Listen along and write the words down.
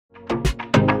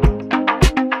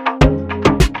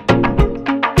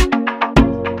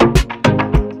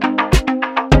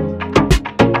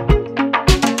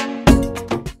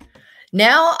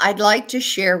Now, I'd like to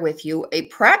share with you a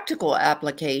practical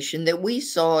application that we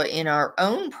saw in our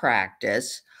own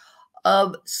practice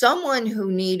of someone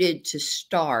who needed to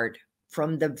start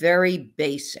from the very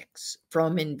basics,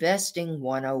 from Investing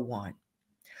 101.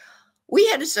 We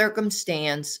had a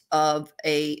circumstance of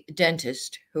a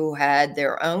dentist who had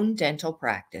their own dental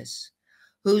practice,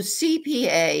 whose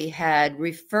CPA had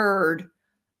referred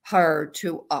her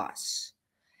to us.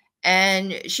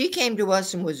 And she came to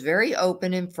us and was very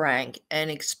open and frank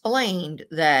and explained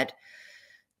that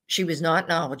she was not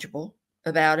knowledgeable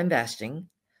about investing.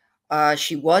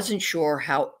 She wasn't sure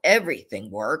how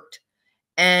everything worked,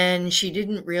 and she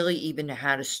didn't really even know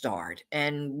how to start.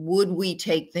 And would we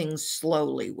take things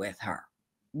slowly with her?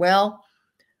 Well,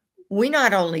 we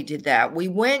not only did that, we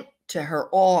went to her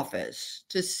office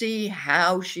to see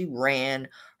how she ran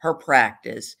her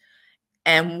practice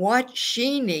and what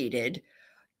she needed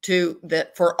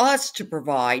for us to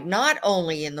provide, not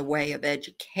only in the way of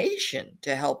education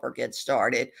to help her get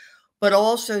started, but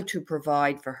also to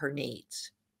provide for her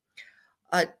needs.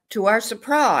 To our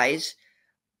surprise,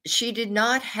 she did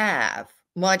not have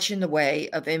much in the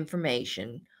way of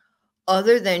information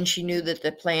other than she knew that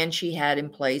the plan she had in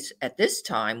place at this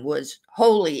time was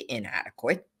wholly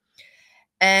inadequate,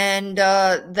 and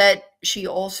that she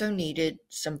also needed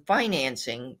some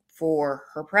financing for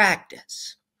her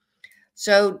practice.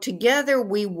 So together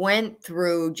we went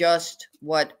through just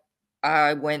what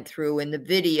I went through in the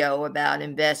video about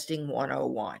Investing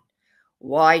 101.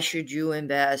 Why should you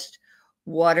invest?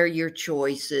 What are your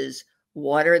choices?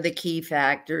 What are the key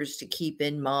factors to keep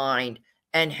in mind?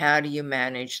 And how do you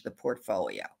manage the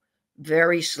portfolio?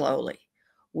 Very slowly.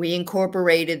 We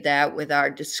incorporated that with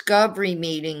our discovery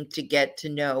meeting to get to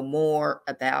know more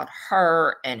about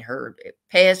her and her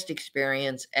past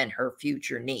experience and her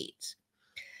future needs.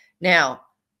 Now,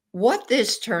 what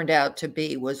this turned out to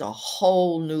be was a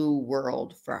whole new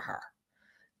world for her.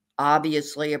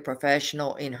 Obviously, a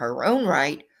professional in her own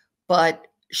right, but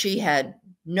she had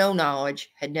no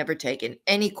knowledge, had never taken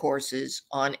any courses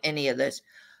on any of this.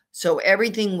 So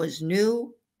everything was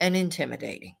new and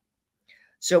intimidating.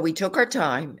 So we took our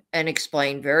time and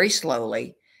explained very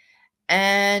slowly.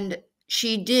 And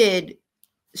she did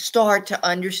start to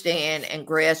understand and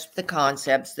grasp the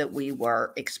concepts that we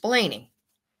were explaining.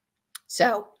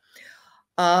 So,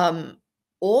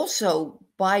 also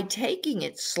by taking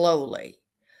it slowly,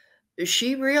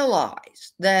 she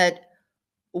realized that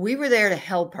we were there to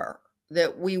help her,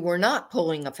 that we were not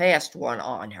pulling a fast one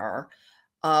on her.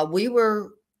 We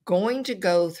were going to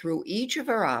go through each of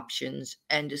her options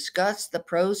and discuss the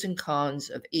pros and cons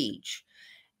of each.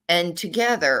 And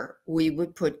together, we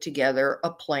would put together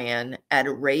a plan at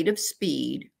a rate of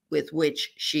speed with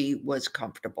which she was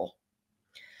comfortable.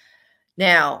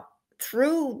 Now,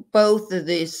 through both of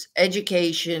this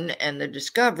education and the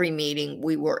discovery meeting,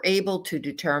 we were able to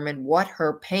determine what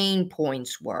her pain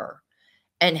points were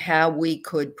and how we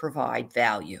could provide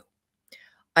value.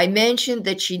 I mentioned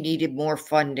that she needed more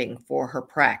funding for her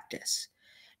practice,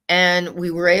 and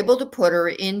we were able to put her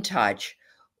in touch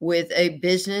with a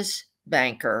business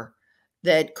banker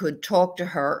that could talk to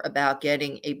her about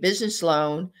getting a business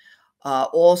loan,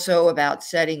 also about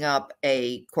setting up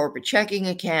a corporate checking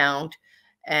account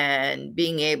and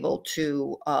being able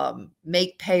to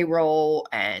make payroll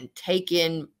and take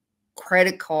in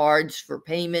credit cards for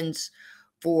payments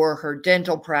for her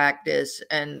dental practice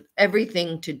and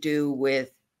everything to do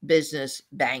with business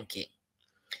banking.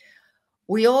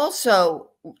 We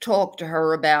also talked to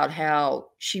her about how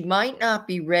she might not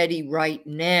be ready right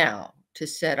now to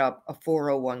set up a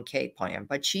 401k plan,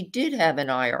 but she did have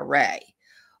an IRA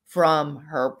from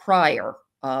her prior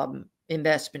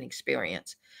investment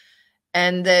experience.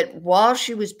 And that while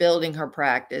she was building her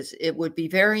practice, it would be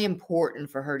very important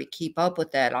for her to keep up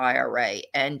with that IRA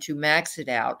and to max it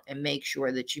out and make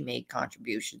sure that she made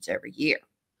contributions every year.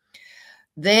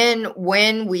 Then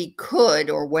when we could,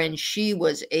 or when she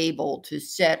was able to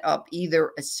set up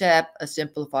either a SEP, a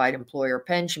simplified employer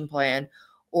pension plan,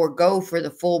 or go for the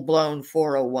full-blown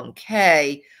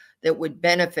 401k that would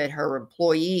benefit her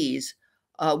employees,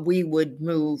 we would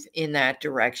move in that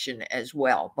direction as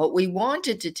well. But we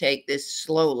wanted to take this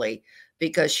slowly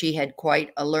because she had quite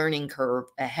a learning curve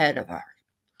ahead of her.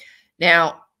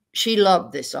 Now, she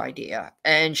loved this idea,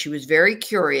 and she was very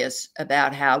curious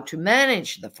about how to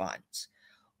manage the funds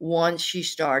once she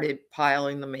started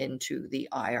piling them into the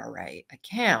IRA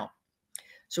account.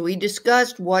 So we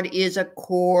discussed what is a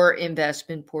core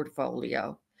investment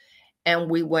portfolio,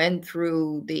 and we went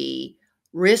through the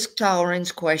risk tolerance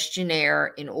questionnaire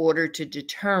in order to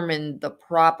determine the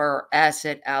proper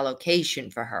asset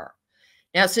allocation for her.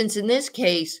 Now, since in this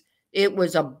case, it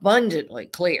was abundantly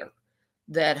clear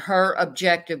that her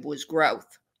objective was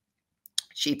growth.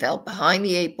 She felt behind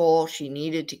the eight ball. She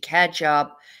needed to catch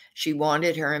up. She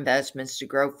wanted her investments to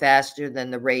grow faster than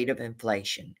the rate of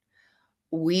inflation.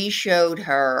 We showed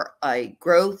her a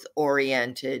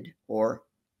growth-oriented or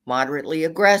moderately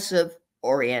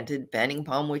aggressive-oriented, depending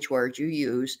upon which word you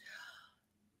use,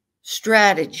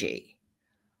 strategy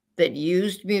that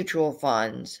used mutual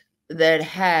funds that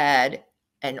had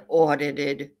an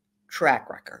audited track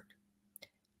record.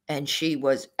 And she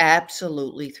was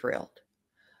absolutely thrilled.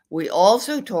 We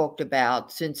also talked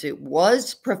about, since it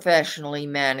was professionally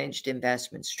managed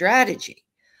investment strategy,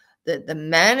 that the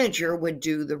manager would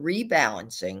do the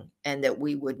rebalancing and that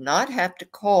we would not have to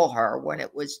call her when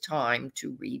it was time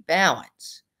to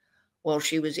rebalance. Well,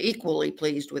 she was equally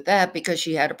pleased with that because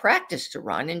she had a practice to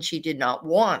run and she did not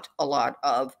want a lot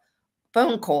of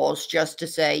phone calls just to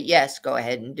say, yes, go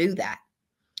ahead and do that.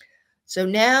 So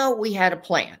now we had a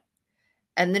plan.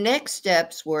 And the next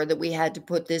steps were that we had to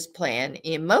put this plan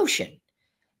in motion.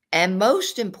 And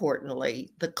most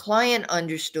importantly, the client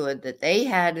understood that they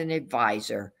had an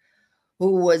advisor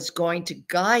who was going to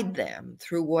guide them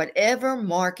through whatever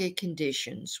market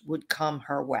conditions would come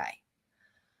her way.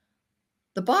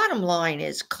 The bottom line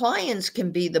is clients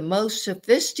can be the most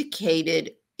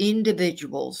sophisticated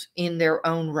individuals in their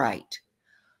own right,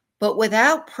 but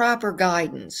without proper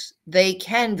guidance, they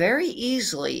can very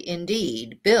easily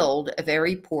indeed build a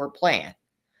very poor plan.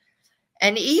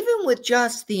 And even with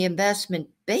just the investment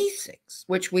basics,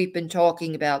 which we've been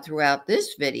talking about throughout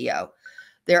this video,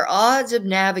 their odds of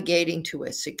navigating to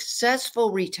a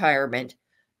successful retirement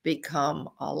become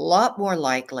a lot more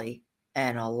likely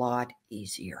and a lot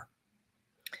easier.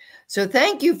 So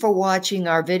thank you for watching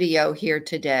our video here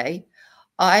today.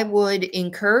 I would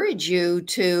encourage you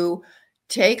to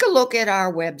take a look at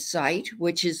our website,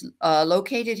 which is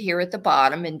located here at the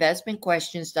bottom,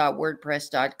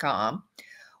 investmentquestions.wordpress.com,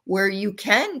 where you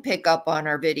can pick up on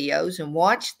our videos and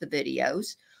watch the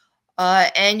videos.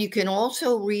 And you can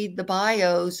also read the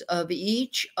bios of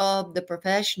each of the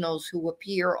professionals who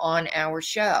appear on our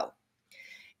show.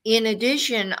 In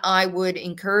addition, I would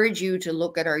encourage you to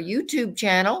look at our YouTube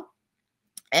channel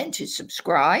and to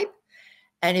subscribe.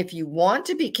 And if you want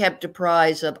to be kept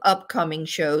apprised of upcoming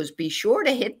shows, be sure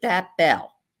to hit that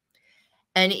bell.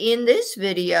 And in this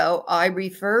video, I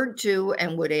referred to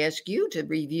and would ask you to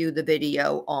review the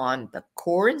video on the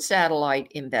core and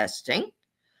satellite investing,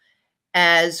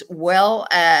 as well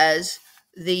as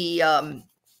the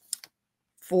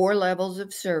 4 levels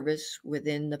of service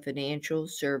within the financial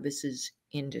services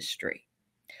industry.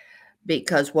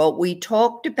 Because what we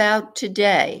talked about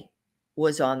today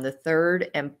was on the 3rd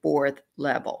and 4th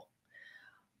level.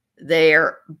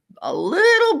 They're a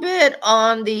little bit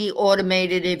on the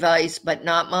automated advice, but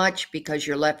not much because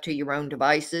you're left to your own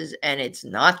devices, and it's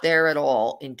not there at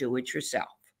all in do-it-yourself.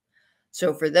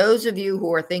 So for those of you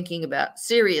who are thinking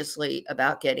seriously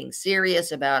about getting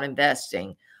serious about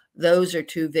investing, those are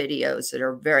 2 videos that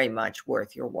are very much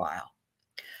worth your while.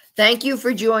 Thank you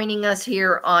for joining us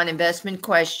here on Investment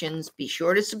Questions. Be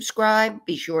sure to subscribe.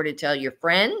 Be sure to tell your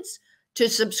friends to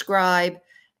subscribe.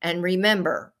 And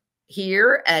remember,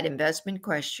 here at Investment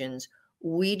Questions,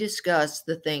 we discuss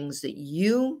the things that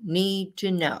you need to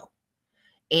know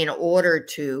in order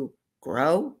to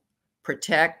grow,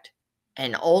 protect,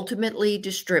 and ultimately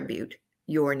distribute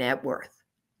your net worth.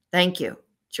 Thank you.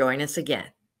 Join us again.